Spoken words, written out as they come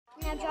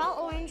Now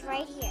draw orange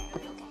right here.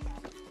 Okay.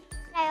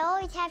 I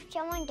always have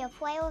someone to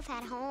play with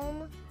at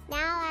home.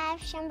 Now I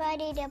have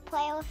somebody to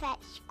play with at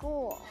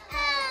school.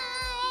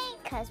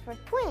 Because we're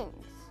twins.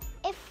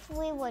 If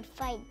we would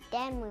fight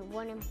then, we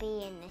wouldn't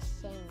be in the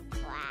same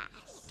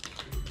class.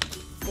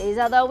 Days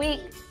of the week.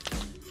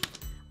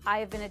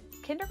 I've been a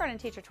kindergarten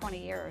teacher 20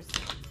 years.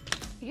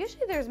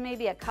 Usually there's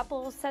maybe a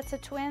couple sets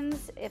of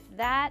twins, if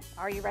that.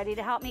 Are you ready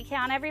to help me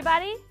count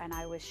everybody? And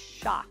I was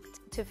shocked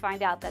to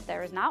find out that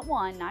there is not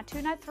one, not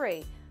two, not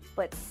three,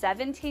 but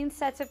 17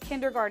 sets of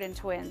kindergarten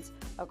twins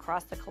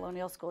across the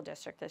Colonial School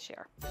District this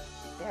year.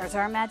 There's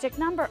our magic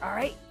number, all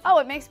right. Oh,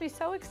 it makes me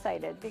so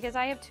excited because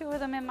I have two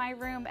of them in my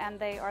room and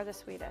they are the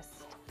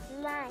sweetest.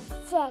 My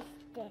sister.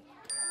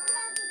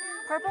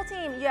 Purple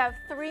team, you have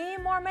 3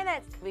 more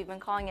minutes. We've been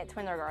calling it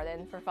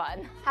Twin-dergarten for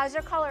fun. How's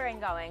your coloring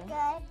going?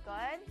 Good.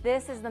 Good.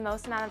 This is the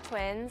most amount of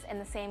twins in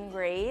the same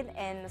grade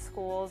in the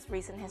school's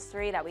recent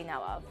history that we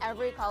know of.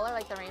 Every color,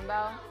 like the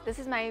rainbow. This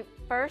is my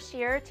first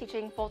year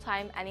teaching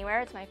full-time anywhere.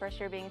 It's my first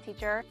year being a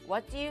teacher.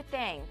 What do you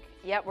think?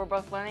 Yep, we're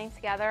both learning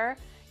together,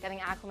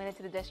 getting acclimated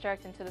to the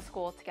district and to the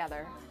school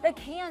together. The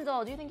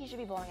candle, do you think you should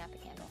be blowing out the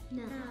candle?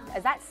 No.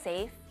 Is that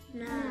safe?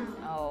 No.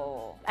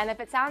 Oh. And if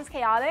it sounds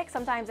chaotic,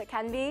 sometimes it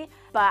can be,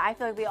 but I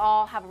feel like we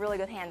all have a really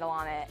good handle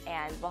on it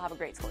and we'll have a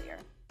great school year.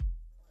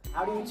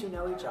 How do you two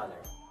know each other?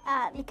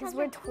 Because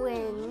we're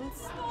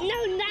twins.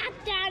 No, not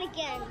that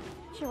again.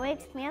 She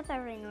wakes me up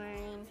every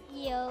morning.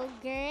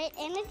 Yogurt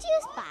and a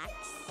juice box.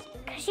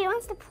 Because she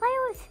wants to play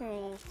with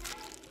me.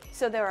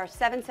 So there are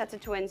 7 sets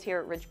of twins here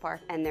at Ridge Park,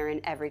 and they're in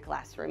every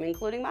classroom,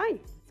 including mine.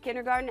 It's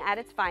kindergarten at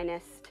its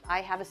finest. I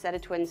have a set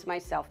of twins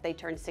myself. They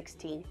turned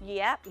 16.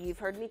 Yep, you've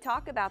heard me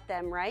talk about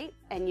them, right?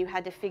 And you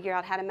had to figure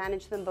out how to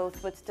manage them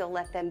both, but still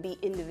let them be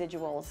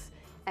individuals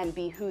and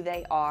be who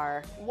they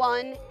are,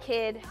 one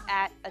kid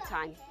at a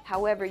time.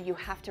 However, you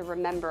have to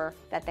remember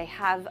that they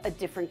have a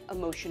different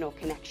emotional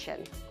connection.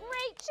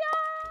 Great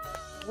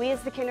job! We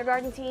as the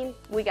kindergarten team,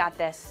 we got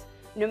this.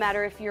 No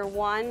matter if you're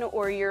one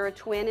or you're a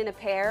twin in a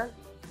pair,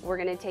 we're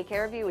gonna take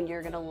care of you and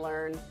you're gonna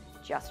learn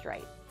just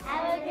right.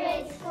 Have a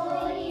great school